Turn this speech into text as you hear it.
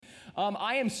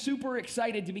I am super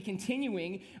excited to be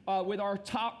continuing with our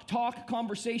talk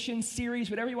conversation series,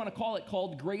 whatever you want to call it,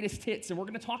 called Greatest Hits. And we're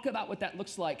going to talk about what that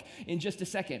looks like in just a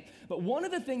second. But one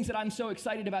of the things that I'm so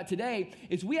excited about today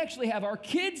is we actually have our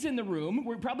kids in the room.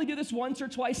 We probably do this once or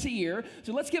twice a year.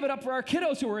 So let's give it up for our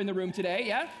kiddos who are in the room today,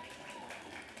 yeah?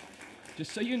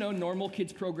 Just so you know, normal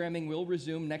kids programming will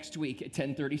resume next week at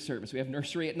 10:30 service. We have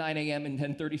nursery at 9 a.m. and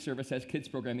 10:30 service has kids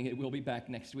programming. It will be back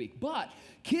next week. But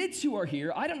kids who are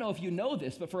here, I don't know if you know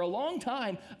this, but for a long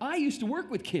time, I used to work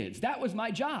with kids. That was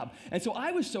my job. And so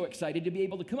I was so excited to be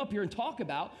able to come up here and talk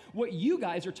about what you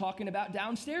guys are talking about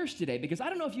downstairs today. Because I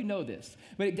don't know if you know this,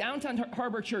 but at Downtown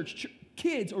Harbor Church,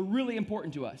 kids are really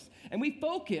important to us. And we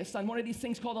focus on one of these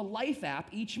things called a life app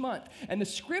each month and the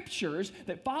scriptures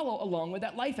that follow along with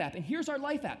that life app. And here's our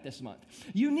life app this month.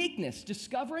 Uniqueness,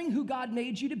 discovering who God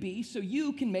made you to be so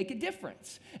you can make a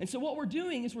difference. And so what we're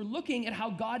doing is we're looking at how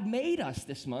God made us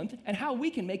this month and how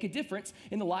we can make a difference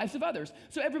in the lives of others.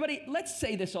 So everybody, let's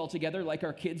say this all together like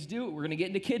our kids do. We're going to get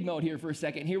into kid mode here for a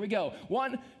second. Here we go.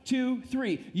 1, 2,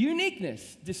 3.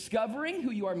 Uniqueness, discovering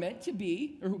who you are meant to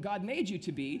be or who God made you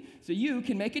to be so you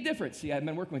can make a difference. See, I haven't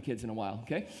been working with kids in a while,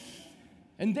 okay?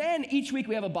 And then each week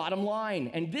we have a bottom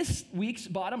line. And this week's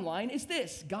bottom line is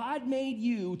this: God made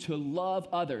you to love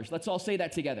others. Let's all say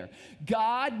that together.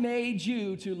 God made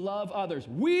you to love others.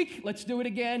 Week, let's do it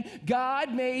again.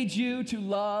 God made you to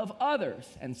love others.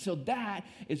 And so that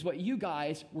is what you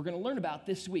guys were going to learn about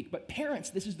this week. But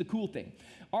parents, this is the cool thing.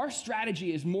 Our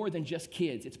strategy is more than just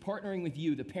kids. It's partnering with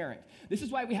you, the parent. This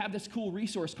is why we have this cool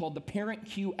resource called the Parent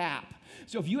Q app.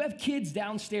 So if you have kids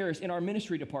downstairs in our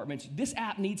ministry departments, this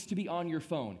app needs to be on your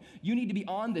phone. You need to be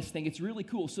on this thing. It's really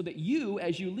cool so that you,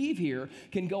 as you leave here,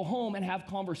 can go home and have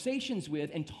conversations with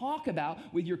and talk about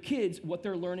with your kids what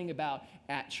they're learning about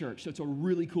at church. So it's a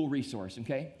really cool resource,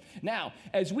 okay? Now,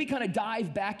 as we kind of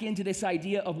dive back into this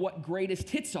idea of what greatest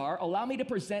hits are, allow me to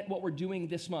present what we're doing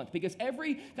this month, because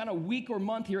every kind of week or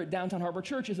month here at Downtown Harbor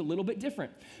Church is a little bit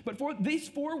different. But for these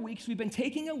 4 weeks, we've been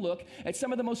taking a look at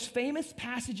some of the most famous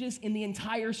passages in the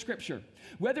entire Scripture.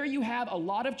 Whether you have a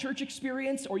lot of church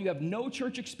experience or you have no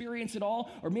church experience at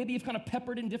all, or maybe you've kind of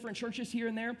peppered in different churches here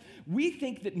and there, we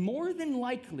think that more than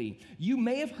likely you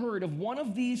may have heard of one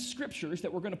of these scriptures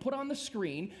that we're going to put on the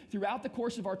screen throughout the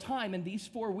course of our time in these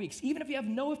 4 weeks. Even if you have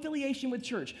no affiliation with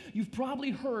church, you've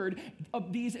probably heard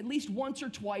of these at least once or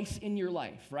twice in your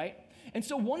life, right? And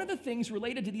so one of the things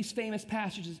related to these famous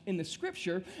passages in the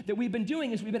Scripture that we've been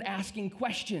doing is we've been asking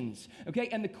questions, okay?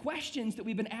 And the questions that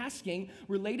we've been asking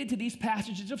related to these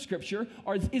passages of Scripture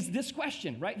is this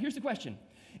question, right? Here's the question.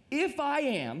 If I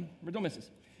am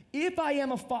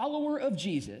a follower of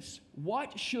Jesus,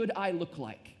 what should I look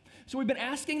like? So we've been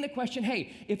asking the question,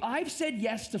 hey, if I've said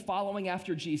yes to following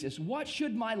after Jesus, what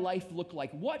should my life look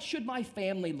like? What should my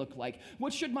family look like?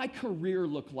 What should my career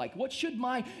look like? What should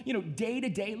my,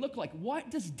 day-to-day look like? What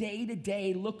does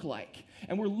day-to-day look like?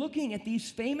 And we're looking at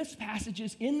these famous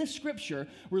passages in the Scripture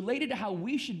related to how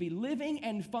we should be living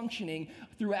and functioning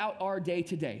throughout our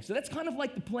day-to-day. So that's kind of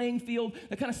like the playing field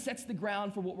that kind of sets the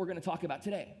ground for what we're going to talk about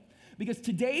today. Because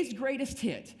today's greatest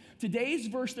hit, today's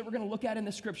verse that we're going to look at in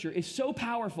the Scripture is so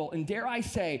powerful, and dare I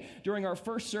say, during our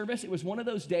first service, it was one of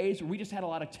those days where we just had a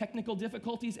lot of technical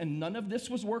difficulties and none of this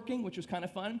was working, which was kind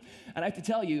of fun. And I have to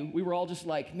tell you, we were all just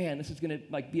like, man, this is going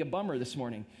to be a bummer this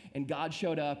morning. And God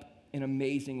showed up in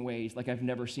amazing ways like I've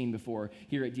never seen before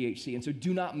here at DHC. And so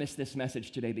do not miss this message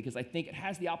today, because I think it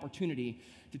has the opportunity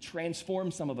to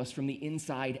transform some of us from the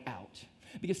inside out.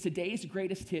 Because today's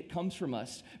greatest hit comes from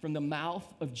us, from the mouth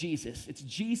of Jesus. It's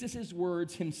Jesus'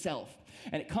 words himself.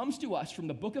 And it comes to us from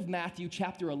the book of Matthew,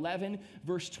 chapter 11,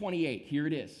 verse 28. Here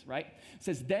it is, right? It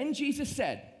says, "Then Jesus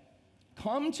said,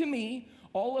 'Come to me,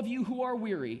 all of you who are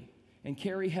weary and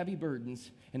carry heavy burdens,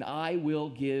 and I will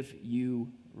give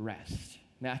you rest.'"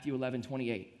 Matthew 11,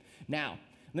 28. Now,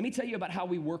 let me tell you about how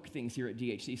we work things here at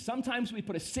DHC. Sometimes we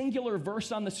put a singular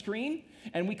verse on the screen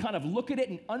and we kind of look at it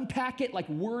and unpack it like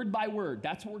word by word.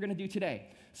 That's what we're going to do today.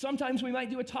 Sometimes we might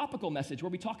do a topical message where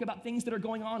we talk about things that are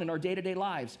going on in our day-to-day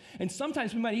lives. And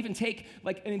sometimes we might even take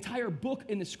like an entire book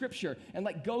in the Scripture and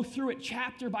like go through it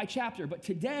chapter by chapter. But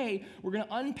today we're going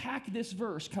to unpack this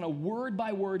verse kind of word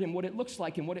by word and what it looks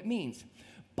like and what it means.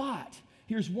 But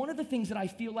here's one of the things that I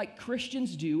feel like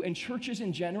Christians do and churches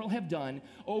in general have done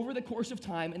over the course of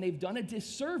time, and they've done a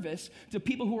disservice to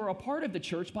people who are a part of the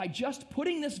church by just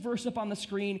putting this verse up on the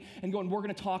screen and going, we're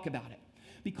going to talk about it.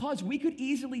 Because we could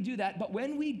easily do that, but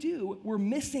when we do, we're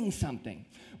missing something.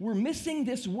 We're missing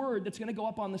this word that's going to go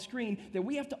up on the screen, that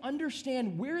we have to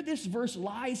understand where this verse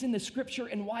lies in the Scripture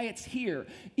and why it's here,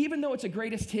 even though it's a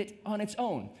greatest hit on its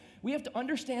own. We have to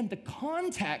understand the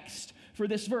context for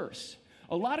this verse.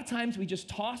 A lot of times we just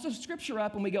toss a scripture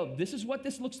up and we go, this is what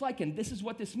this looks like and this is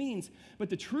what this means. But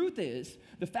the truth is,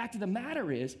 the fact of the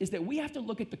matter is that we have to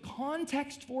look at the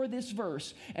context for this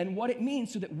verse and what it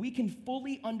means so that we can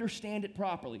fully understand it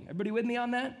properly. Everybody with me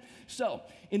on that? So,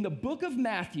 in the book of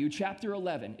Matthew, chapter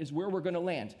 11 is where we're going to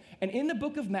land. And in the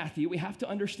book of Matthew, we have to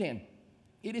understand,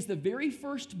 it is the very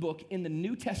first book in the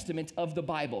New Testament of the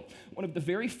Bible, one of the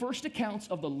very first accounts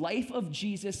of the life of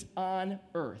Jesus on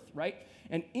earth, right?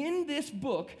 And in this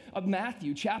book of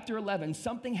Matthew, chapter 11,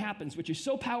 something happens which is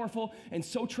so powerful and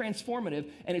so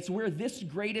transformative, and it's where this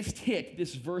greatest hit,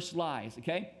 this verse lies,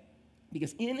 okay?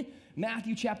 Because in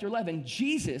Matthew chapter 11,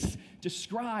 Jesus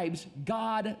describes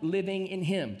God living in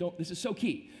him. This is so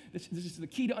key. This is the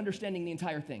key to understanding the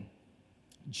entire thing.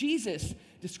 Jesus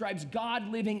describes God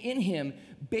living in him,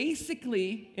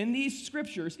 basically, in these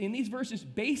scriptures, in these verses,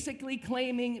 basically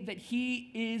claiming that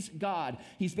he is God.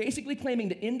 He's basically claiming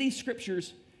that in these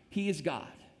scriptures, he is God.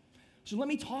 So let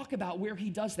me talk about where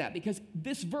he does that, because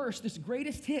this verse, this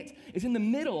greatest hit, is in the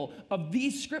middle of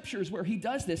these scriptures where he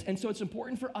does this, and so it's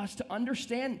important for us to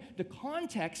understand the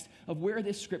context of where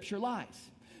this scripture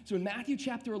lies. So in Matthew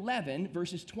chapter 11,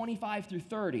 verses 25 through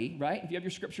 30, right? If you have your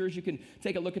scriptures, you can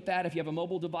take a look at that. If you have a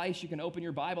mobile device, you can open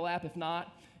your Bible app. If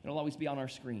not, it'll always be on our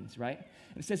screens, right?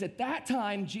 And it says, at that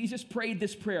time, Jesus prayed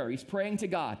this prayer. He's praying to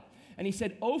God. And he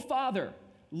said, "O Father,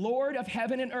 Lord of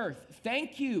heaven and earth,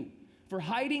 thank you for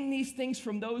hiding these things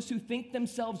from those who think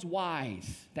themselves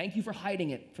wise." Thank you for hiding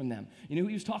it from them. You know who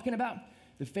he was talking about?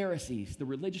 The Pharisees, the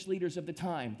religious leaders of the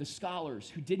time, the scholars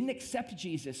who didn't accept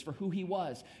Jesus for who he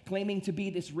was, claiming to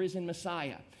be this risen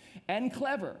Messiah, and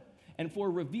clever, and for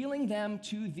revealing them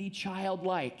to the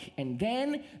childlike. And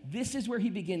then this is where he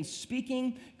begins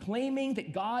speaking, claiming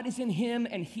that God is in him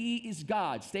and he is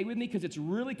God. Stay with me because it's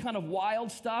really kind of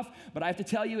wild stuff, but I have to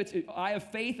tell you, I have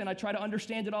faith and I try to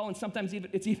understand it all, and sometimes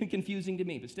it's even confusing to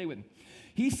me, but stay with me.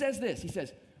 He says this, he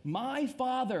says, "My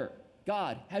Father,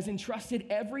 God, has entrusted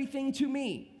everything to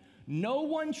me. No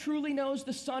one truly knows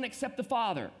the Son except the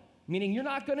Father." Meaning you're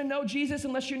not going to know Jesus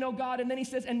unless you know God. And then he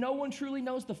says, "And no one truly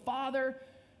knows the Father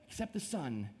except the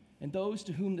Son, and those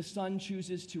to whom the Son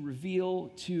chooses to reveal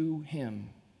to him."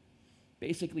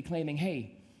 Basically claiming,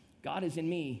 hey, God is in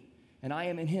me, and I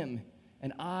am in him,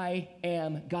 and I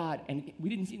am God. And we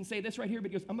didn't even say this right here, but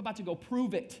he goes, I'm about to go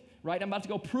prove it, right? I'm about to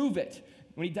go prove it.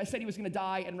 When he said he was going to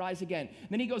die and rise again. And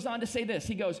then he goes on to say this.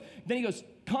 He goes,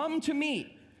 "Come to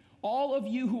me, all of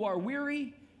you who are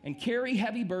weary and carry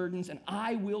heavy burdens, and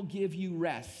I will give you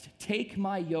rest. Take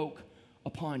my yoke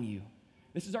upon you."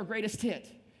 This is our greatest hit.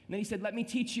 And then he said, let me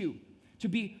teach you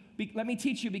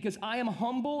because I am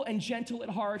humble and gentle at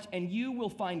heart, and you will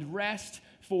find rest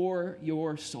for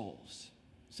your souls.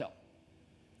 So,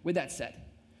 with that said,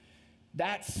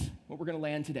 that's what we're going to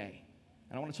land today.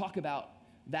 And I want to talk about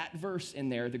that verse in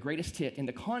there, the greatest hit, in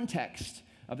the context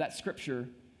of that scripture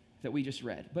that we just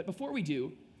read. But before we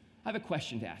do, I have a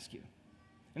question to ask you.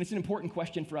 And it's an important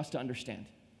question for us to understand.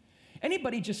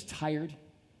 Anybody just tired?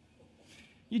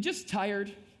 You just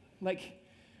tired? Like,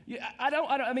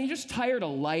 I mean, you're just tired of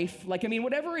life. Like, I mean,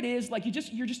 whatever it is, like,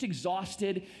 you're just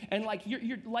exhausted, and like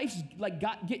your life's like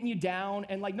getting you down,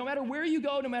 and like no matter where you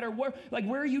go, no matter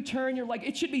where you turn, you're like,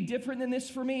 it should be different than this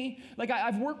for me. Like,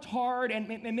 I've worked hard, and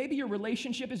maybe your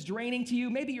relationship is draining to you.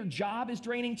 Maybe your job is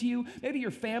draining to you. Maybe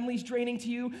your family's draining to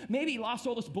you. Maybe Los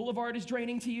Olas Boulevard is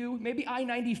draining to you. Maybe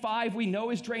I-95 we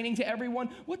know is draining to everyone.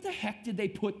 What the heck did they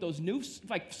put those new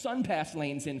like SunPass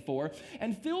lanes in for,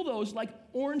 and fill those like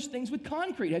orange things with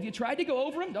concrete? Have you tried to go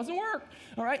over them? Doesn't work.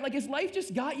 All right, like, has life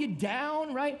just got you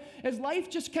down, right? Has life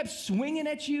just kept swinging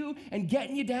at you and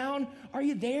getting you down? Are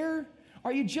you there?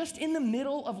 Are you just in the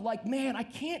middle of like, man, I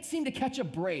can't seem to catch a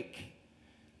break?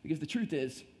 Because the truth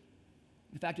is,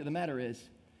 the fact of the matter is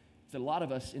that a lot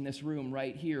of us in this room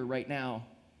right here, right now,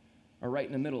 are right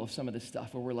in the middle of some of this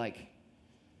stuff where we're like,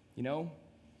 you know,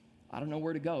 I don't know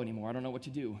where to go anymore. I don't know what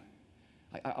to do.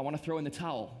 I want to throw in the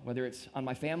towel, whether it's on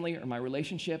my family or my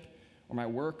relationship or my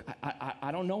work.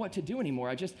 I don't know what to do anymore.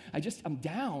 I'm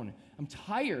down. I'm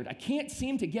tired. I can't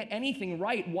seem to get anything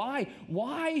right. Why?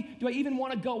 Why do I even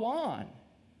want to go on?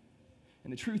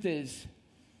 And the truth is,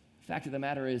 the fact of the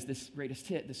matter is, this greatest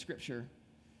hit, the scripture,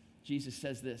 Jesus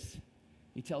says this.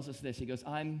 He tells us this. He goes,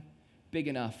 I'm big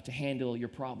enough to handle your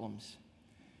problems.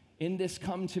 In this,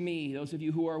 come to me, those of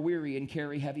you who are weary and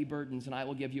carry heavy burdens, and I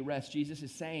will give you rest. Jesus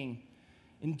is saying,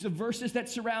 in the verses that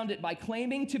surround it, by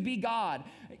claiming to be God,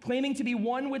 claiming to be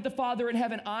one with the Father in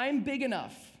heaven, I'm big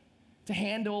enough to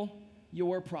handle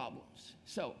your problems.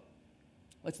 So,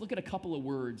 let's look at a couple of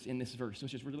words in this verse,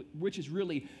 which is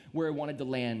really where I wanted to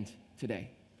land today.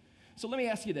 So let me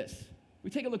ask you this. We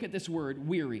take a look at this word,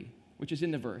 weary, which is in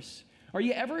the verse. Or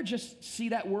you ever just see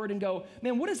that word and go,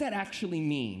 man, what does that actually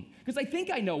mean? Because I think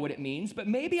I know what it means, but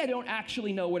maybe I don't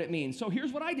actually know what it means. So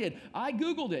here's what I did. I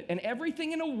Googled it, and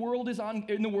everything in the world is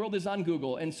on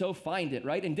Google, and so find it,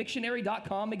 right? And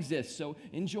dictionary.com exists, so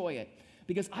enjoy it.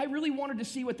 Because I really wanted to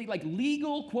see what the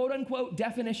legal, quote unquote,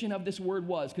 definition of this word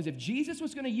was. Because if Jesus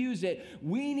was going to use it,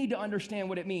 we need to understand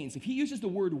what it means. If he uses the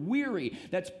word weary,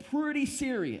 that's pretty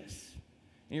serious.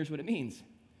 And here's what it means.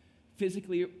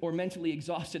 Physically or mentally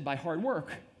exhausted by hard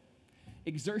work.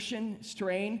 Exertion,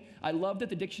 strain. I love that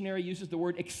the dictionary uses the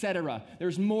word etc.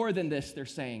 There's more than this, they're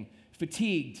saying.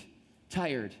 Fatigued,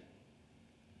 tired.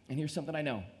 And here's something I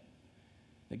know.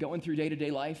 That going through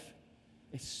day-to-day life,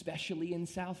 especially in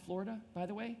South Florida, by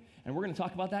the way, and we're going to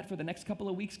talk about that for the next couple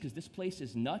of weeks because this place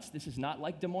is nuts. This is not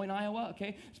like Des Moines, Iowa,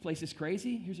 okay? This place is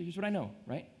crazy. Here's what I know,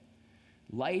 right?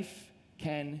 Life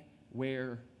can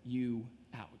wear you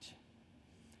out.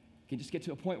 You can just get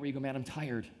to a point where you go, man, I'm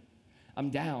tired. I'm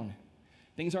down.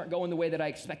 Things aren't going the way that I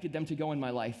expected them to go in my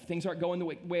life. Things aren't going the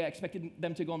way I expected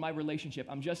them to go in my relationship.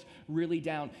 I'm just really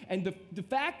down. And the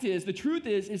fact is, the truth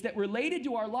is that related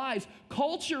to our lives,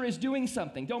 culture is doing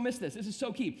something. Don't miss this. This is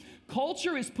so key.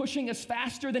 Culture is pushing us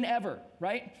faster than ever,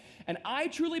 right? And I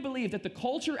truly believe that the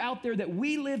culture out there that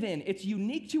we live in, it's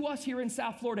unique to us here in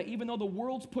South Florida, even though the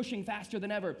world's pushing faster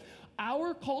than ever.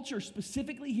 Our culture,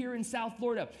 specifically here in South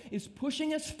Florida, is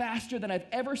pushing us faster than I've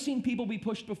ever seen people be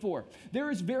pushed before.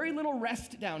 There is very little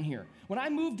rest down here. When I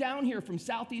moved down here from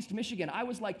Southeast Michigan, I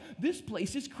was like, this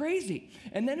place is crazy.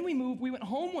 And then we went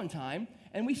home one time,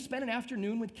 and we spent an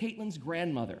afternoon with Caitlin's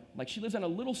grandmother. Like, she lives on a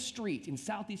little street in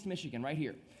Southeast Michigan, right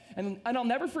here. And I'll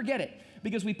never forget it,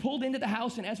 because we pulled into the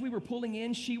house, and as we were pulling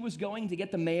in, she was going to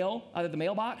get the mail out of the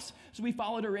mailbox. So we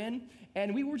followed her in,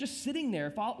 and we were just sitting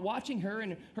there watching her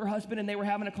and her husband, and they were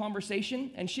having a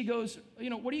conversation. And she goes,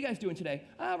 what are you guys doing today?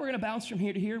 We're going to bounce from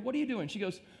here to here. What are you doing? She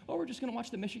goes, we're just going to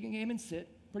watch the Michigan game and sit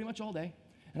pretty much all day.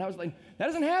 And I was like, that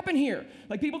doesn't happen here.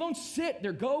 Like, people don't sit.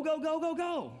 They're go, go, go, go,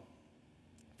 go.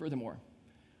 Furthermore,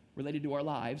 related to our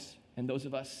lives and those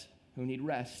of us who need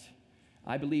rest,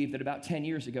 I believe that about 10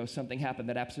 years ago, something happened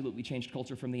that absolutely changed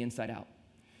culture from the inside out.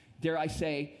 Dare I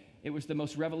say, it was the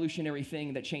most revolutionary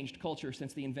thing that changed culture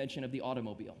since the invention of the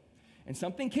automobile. And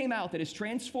something came out that has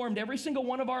transformed every single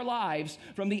one of our lives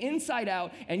from the inside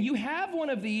out, and you have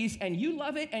one of these, and you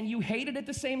love it, and you hate it at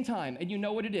the same time, and you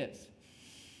know what it is.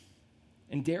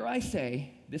 And dare I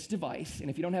say, this device, and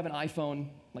if you don't have an iPhone,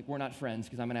 like, we're not friends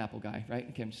because I'm an Apple guy, right?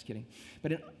 Okay, I'm just kidding.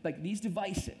 But these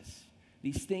devices,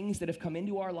 these things that have come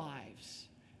into our lives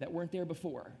that weren't there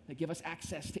before, that give us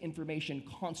access to information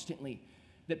constantly,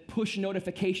 that push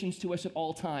notifications to us at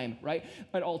all time, right?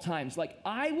 At all times. Like,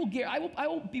 I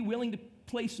will be willing to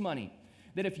place money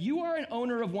that if you are an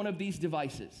owner of one of these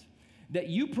devices, that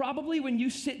you probably, when you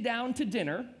sit down to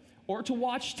dinner or to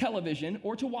watch television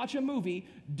or to watch a movie,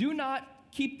 do not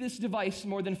keep this device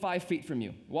more than 5 feet from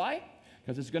you. Why?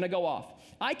 Because it's going to go off.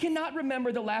 I cannot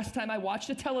remember the last time I watched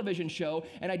a television show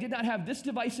and I did not have this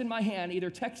device in my hand, either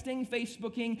texting,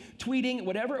 Facebooking, tweeting,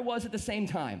 whatever it was at the same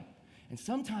time. And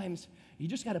sometimes you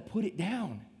just got to put it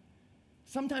down.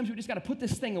 Sometimes we just got to put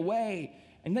this thing away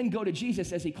and then go to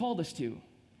Jesus as he called us to.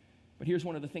 But here's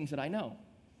one of the things that I know.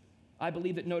 I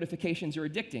believe that notifications are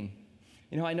addicting.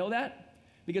 You know how I know that?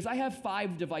 Because I have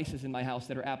 5 devices in my house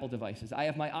that are Apple devices. I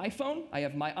have my iPhone, I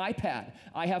have my iPad,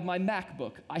 I have my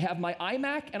MacBook, I have my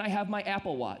iMac, and I have my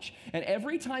Apple Watch. And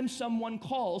every time someone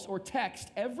calls or texts,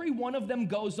 every one of them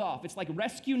goes off. It's like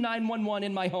Rescue 911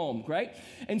 in my home, right?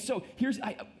 And so here's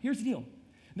the deal.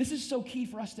 This is so key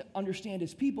for us to understand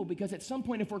as people, because at some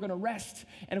point, if we're going to rest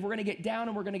and if we're going to get down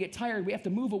and we're going to get tired, we have to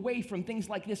move away from things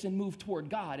like this and move toward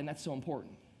God, and that's so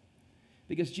important.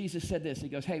 Because Jesus said this, he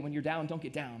goes, hey, when you're down, don't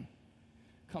get down.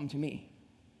 Come to me.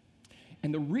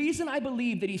 And the reason I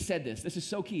believe that he said this is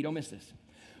so key, don't miss this.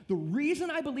 The reason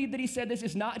I believe that he said this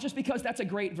is not just because that's a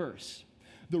great verse.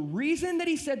 The reason that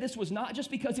he said this was not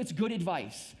just because it's good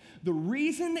advice. The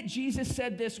reason that Jesus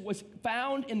said this was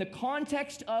found in the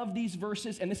context of these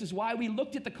verses, and this is why we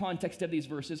looked at the context of these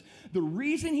verses. The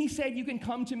reason he said you can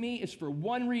come to me is for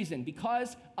one reason,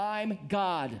 because I'm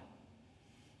God.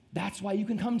 That's why you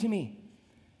can come to me.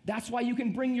 That's why you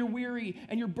can bring your weary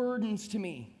and your burdens to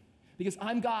me, because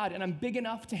I'm God and I'm big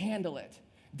enough to handle it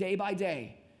day by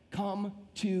day. Come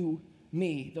to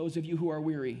me, those of you who are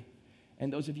weary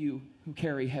and those of you who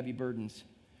carry heavy burdens.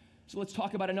 So let's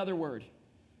talk about another word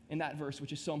in that verse,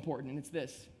 which is so important, and it's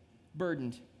this: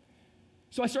 burdened.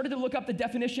 So I started to look up the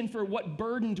definition for what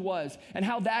burdened was and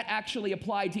how that actually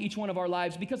applied to each one of our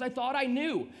lives because I thought I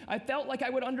knew. I felt like I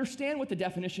would understand what the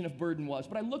definition of burden was,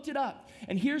 but I looked it up.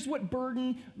 And here's what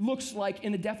burden looks like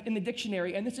in the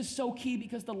dictionary. And this is so key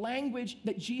because the language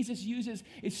that Jesus uses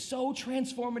is so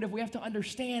transformative. We have to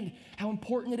understand how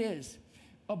important it is.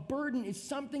 A burden is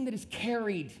something that is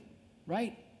carried,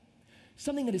 right?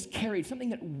 Something that is carried,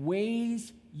 something that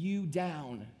weighs you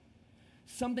down,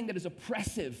 something that is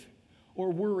oppressive or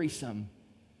worrisome,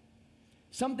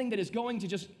 something that is going to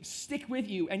just stick with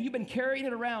you, and you've been carrying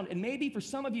it around, and maybe for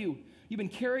some of you, you've been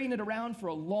carrying it around for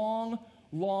a long,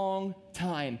 long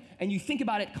time, and you think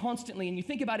about it constantly, and you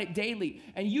think about it daily,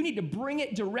 and you need to bring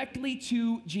it directly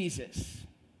to Jesus.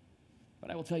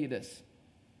 But I will tell you this,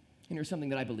 and here's something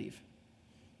that I believe,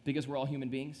 because we're all human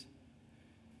beings,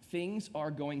 things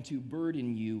are going to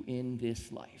burden you in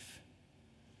this life.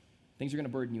 Things are going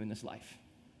to burden you in this life.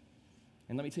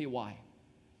 And let me tell you why.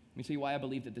 Let me tell you why I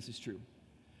believe that this is true.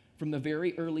 From the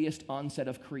very earliest onset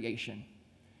of creation,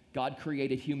 God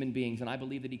created human beings, and I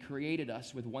believe that he created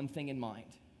us with one thing in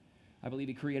mind. I believe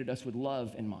he created us with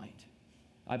love in mind.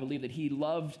 I believe that he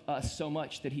loved us so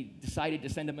much that he decided to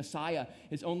send a Messiah,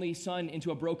 his only son,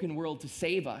 into a broken world to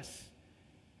save us.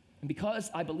 And because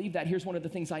I believe that, here's one of the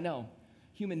things I know.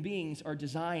 Human beings are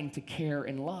designed to care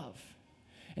and love.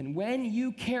 And when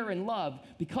you care and love,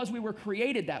 because we were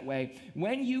created that way,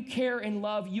 when you care and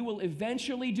love, you will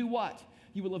eventually do what?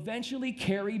 You will eventually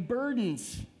carry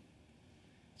burdens.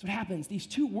 That's what happens. These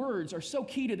two words are so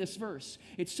key to this verse.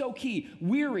 It's so key,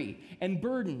 weary and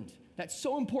burdened. That's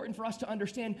so important for us to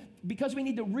understand because we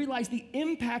need to realize the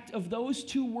impact of those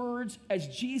two words as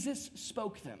Jesus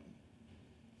spoke them.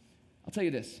 I'll tell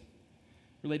you this,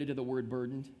 related to the word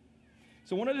burdened.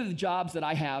 So one of the jobs that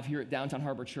I have here at Downtown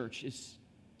Harbor Church is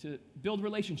to build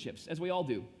relationships, as we all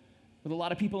do, with a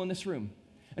lot of people in this room.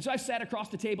 And so I've sat across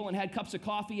the table and had cups of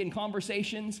coffee and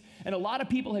conversations, and a lot of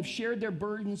people have shared their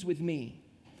burdens with me.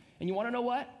 And you want to know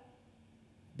what?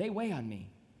 They weigh on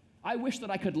me. I wish that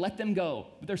I could let them go,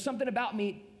 but there's something about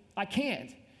me I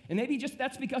can't. And maybe just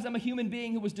that's because I'm a human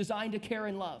being who was designed to care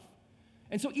and love.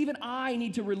 And so even I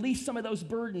need to release some of those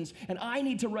burdens, and I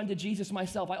need to run to Jesus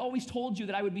myself. I always told you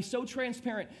that I would be so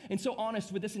transparent and so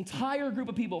honest with this entire group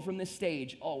of people from this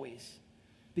stage, always,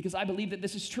 because I believe that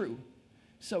this is true,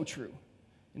 so true.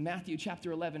 In Matthew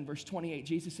chapter 11, verse 28,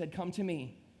 Jesus said, "Come to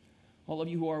me, all of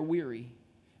you who are weary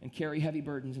and carry heavy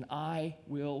burdens, and I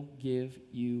will give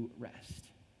you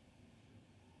rest."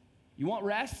 You want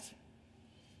rest?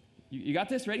 You got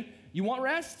this? Ready? You want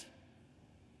rest?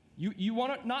 You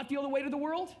want to not feel the weight of the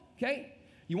world? Okay?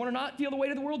 You want to not feel the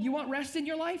weight of the world? You want rest in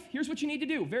your life? Here's what you need to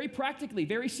do, very practically,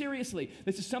 very seriously.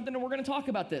 This is something that we're going to talk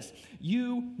about this.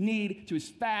 You need to, as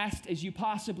fast as you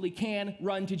possibly can,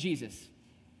 run to Jesus.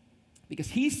 Because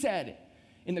he said,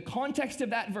 in the context of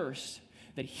that verse,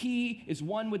 that he is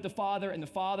one with the Father, and the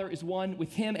Father is one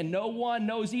with him, and no one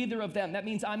knows either of them. That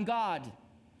means I'm God.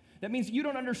 That means you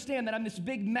don't understand that I'm this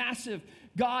big, massive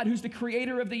God who's the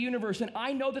creator of the universe. And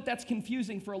I know that that's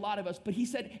confusing for a lot of us, but he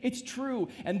said it's true.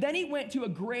 And then he went to a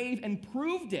grave and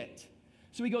proved it.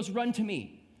 So he goes, run to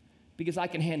me because I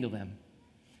can handle them.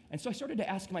 And so I started to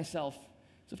ask myself,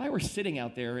 so if I were sitting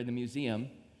out there in the museum,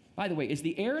 by the way, is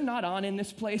the air not on in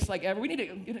this place like ever? We need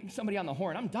to get somebody on the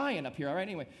horn. I'm dying up here, all right?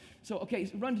 Anyway, so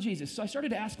run to Jesus. So I started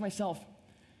to ask myself,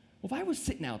 well, if I was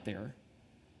sitting out there,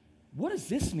 what does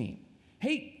this mean?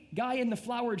 Hey, guy in the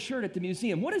flowered shirt at the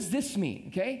museum, what does this mean,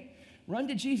 okay? Run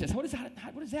to Jesus. What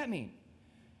does that mean?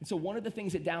 And so one of the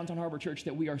things at Downtown Harbor Church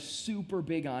that we are super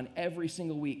big on every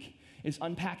single week is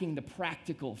unpacking the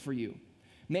practical for you,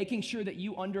 making sure that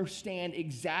you understand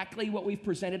exactly what we've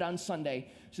presented on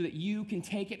Sunday so that you can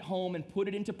take it home and put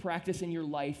it into practice in your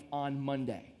life on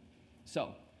Monday.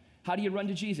 So, how do you run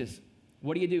to Jesus?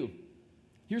 What do?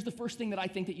 Here's the first thing that I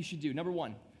think that you should do. Number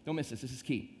one, don't miss this is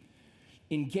key.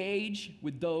 Engage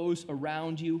with those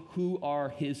around you who are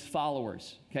his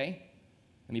followers, okay?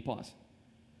 Let me pause.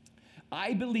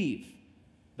 I believe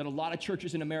that a lot of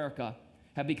churches in America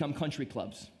have become country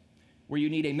clubs where you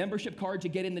need a membership card to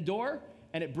get in the door,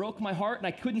 and it broke my heart, and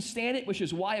I couldn't stand it, which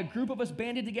is why a group of us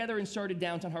banded together and started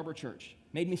Downtown Harbor Church.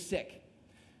 Made me sick.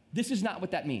 This is not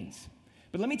what that means.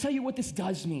 But let me tell you what this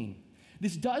does mean.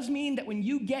 This does mean that when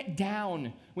you get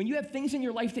down, when you have things in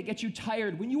your life that get you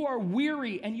tired, when you are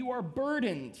weary and you are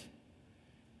burdened,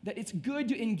 that it's good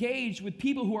to engage with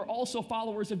people who are also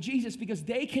followers of Jesus because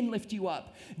they can lift you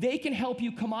up. They can help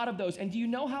you come out of those. And do you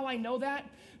know how I know that?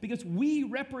 Because we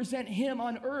represent him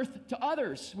on earth to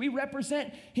others. We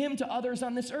represent him to others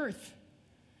on this earth.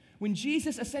 When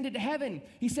Jesus ascended to heaven,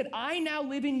 he said, I now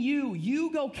live in you.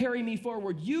 You go carry me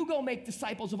forward. You go make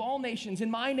disciples of all nations in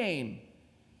my name.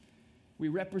 we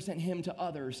represent him to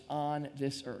others on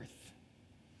this earth.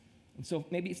 And so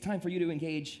maybe it's time for you to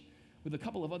engage with a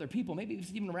couple of other people, maybe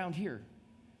it's even around here,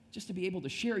 just to be able to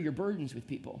share your burdens with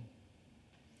people.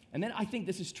 And then I think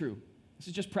this is true. This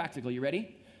is just practical. You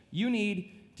ready? You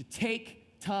need to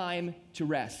take time to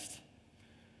rest.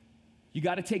 You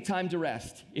got to take time to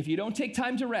rest. If you don't take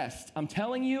time to rest, I'm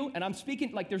telling you, and I'm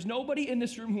speaking, like there's nobody in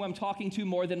this room who I'm talking to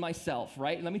more than myself,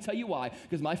 right? And let me tell you why,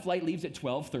 because my flight leaves at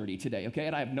 12:30 today, okay?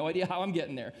 And I have no idea how I'm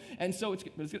getting there. And so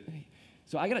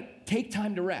so I got to take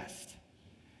time to rest.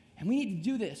 And we need to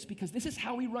do this because this is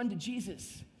how we run to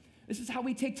Jesus. This is how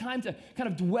we take time to kind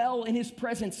of dwell in his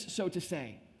presence, so to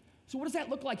say. So what does that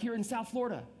look like here in South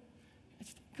Florida?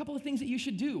 It's a couple of things that you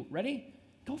should do. Ready?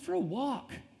 Go for a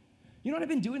walk. You know what I've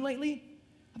been doing lately?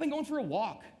 I've been going for a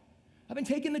walk. I've been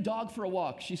taking the dog for a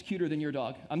walk. She's cuter than your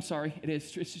dog. I'm sorry.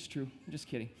 It's just true. I'm just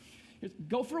kidding.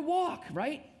 Go for a walk,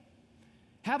 right?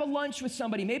 Have a lunch with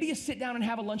somebody. Maybe you sit down and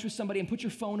have a lunch with somebody and put your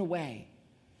phone away.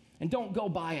 And don't go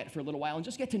by it for a little while and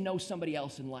just get to know somebody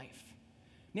else in life.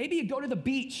 Maybe you go to the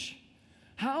beach.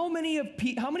 How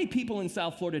many people in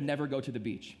South Florida never go to the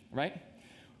beach, right?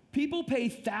 People pay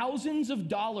thousands of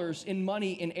dollars in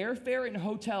money in airfare and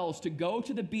hotels to go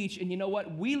to the beach, and you know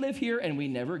what? We live here and we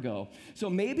never go. So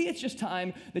maybe it's just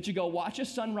time that you go watch a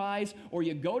sunrise or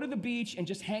you go to the beach and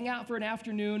just hang out for an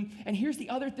afternoon. And here's the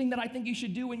other thing that I think you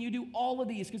should do when you do all of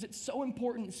these, because it's so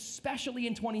important, especially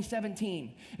in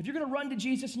 2017. If you're going to run to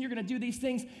Jesus and you're going to do these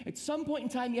things, at some point in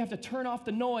time you have to turn off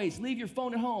the noise, leave your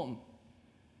phone at home.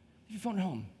 Leave your phone at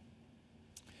home.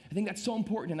 I think that's so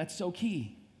important and that's so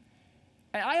key.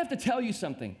 And I have to tell you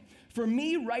something. For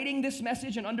me, writing this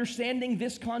message and understanding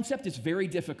this concept is very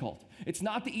difficult. It's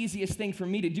not the easiest thing for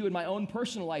me to do in my own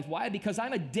personal life. Why? Because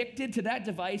I'm addicted to that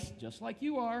device, just like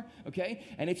you are, okay?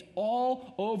 And it's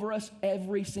all over us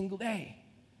every single day.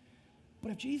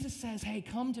 But if Jesus says, hey,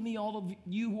 come to me, all of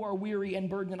you who are weary and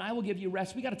burdened, and I will give you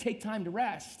rest, we got to take time to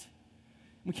rest.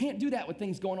 We can't do that with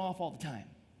things going off all the time.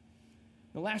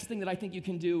 The last thing that I think you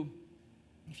can do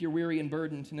if you're weary and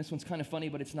burdened, and this one's kind of funny,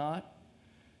 but it's not,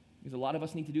 because a lot of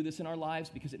us need to do this in our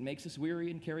lives because it makes us weary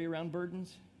and carry around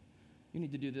burdens. You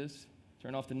need to do this.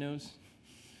 Turn off the news.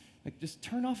 Like, just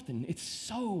turn off it's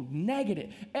so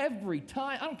negative. Every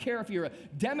time, I don't care if you're a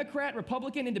Democrat,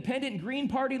 Republican, Independent, Green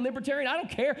Party, Libertarian, I don't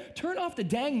care. Turn off the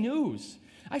dang news.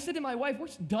 I said to my wife, we're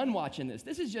done watching this.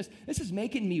 This is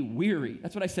making me weary.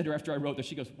 That's what I said to her after I wrote this.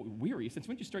 She goes, weary? Since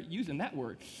when did you start using that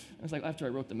word? I was like, after I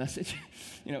wrote the message.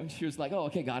 She was like, oh,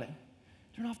 okay, got it.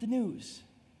 Turn off the news.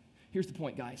 Here's the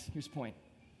point, guys. Here's the point.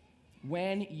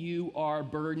 When you are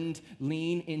burdened,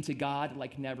 lean into God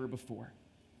like never before.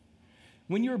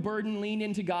 When you're burdened, lean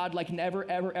into God like never,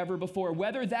 ever, ever before.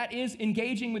 Whether that is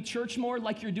engaging with church more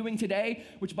like you're doing today,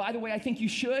 which, by the way, I think you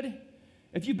should.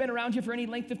 If you've been around here for any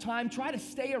length of time, try to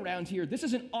stay around here. This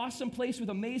is an awesome place with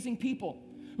amazing people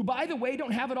who, by the way,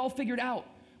 don't have it all figured out,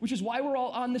 which is why we're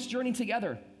all on this journey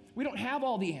together. We don't have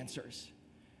all the answers.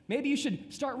 Maybe you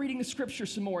should start reading the scripture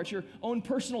some more at your own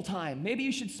personal time. Maybe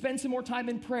you should spend some more time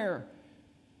in prayer.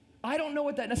 I don't know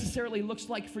what that necessarily looks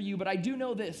like for you, but I do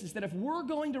know this, is that if we're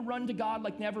going to run to God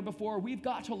like never before, we've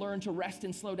got to learn to rest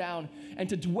and slow down and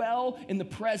to dwell in the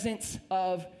presence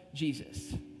of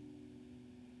Jesus.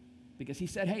 Because he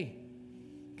said, hey,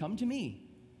 come to me,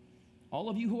 all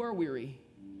of you who are weary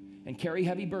and carry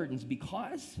heavy burdens,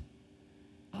 because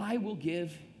I will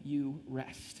give you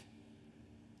rest.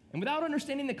 And without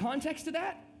understanding the context of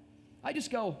that, I just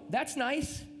go, that's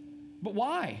nice, but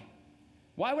why?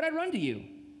 Why would I run to you?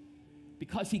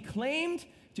 Because he claimed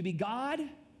to be God,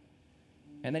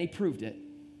 and then he proved it.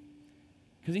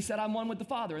 Because he said, I'm one with the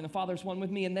Father, and the Father's one with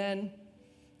me, and then,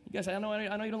 you guys, I know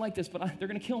you don't like this, but they're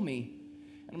going to kill me,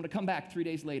 and I'm going to come back 3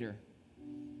 days later.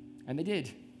 And they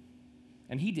did,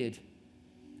 and he did,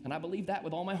 and I believe that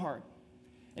with all my heart.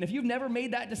 And if you've never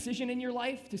made that decision in your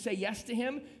life to say yes to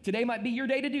him, today might be your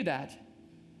day to do that.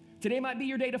 Today might be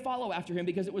your day to follow after him,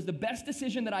 because it was the best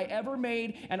decision that I ever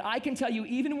made. And I can tell you,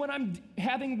 even when I'm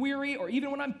having weary or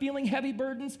even when I'm feeling heavy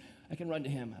burdens, I can run to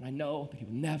him. And I know that he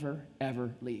will never,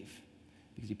 ever leave,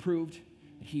 because he proved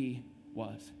that he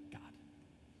was God.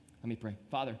 Let me pray.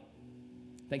 Father,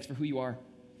 thanks for who you are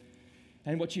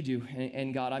and what you do.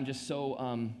 And God, I'm just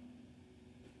so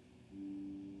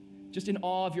just in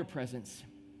awe of your presence.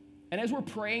 And as we're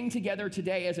praying together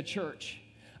today as a church,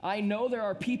 I know there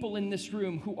are people in this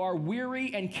room who are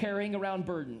weary and carrying around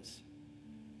burdens.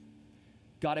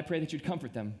 God, I pray that you'd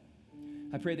comfort them.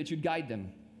 I pray that you'd guide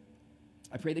them.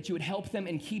 I pray that you would help them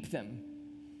and keep them.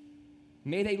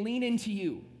 May they lean into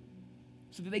you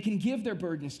so that they can give their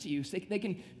burdens to you, so they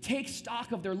can take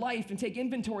stock of their life and take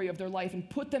inventory of their life and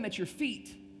put them at your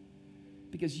feet.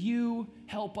 because you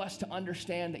help us to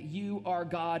understand that you are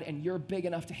God and you're big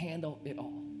enough to handle it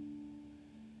all.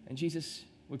 And Jesus,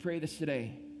 we pray this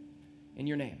today in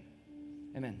your name.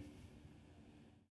 Amen.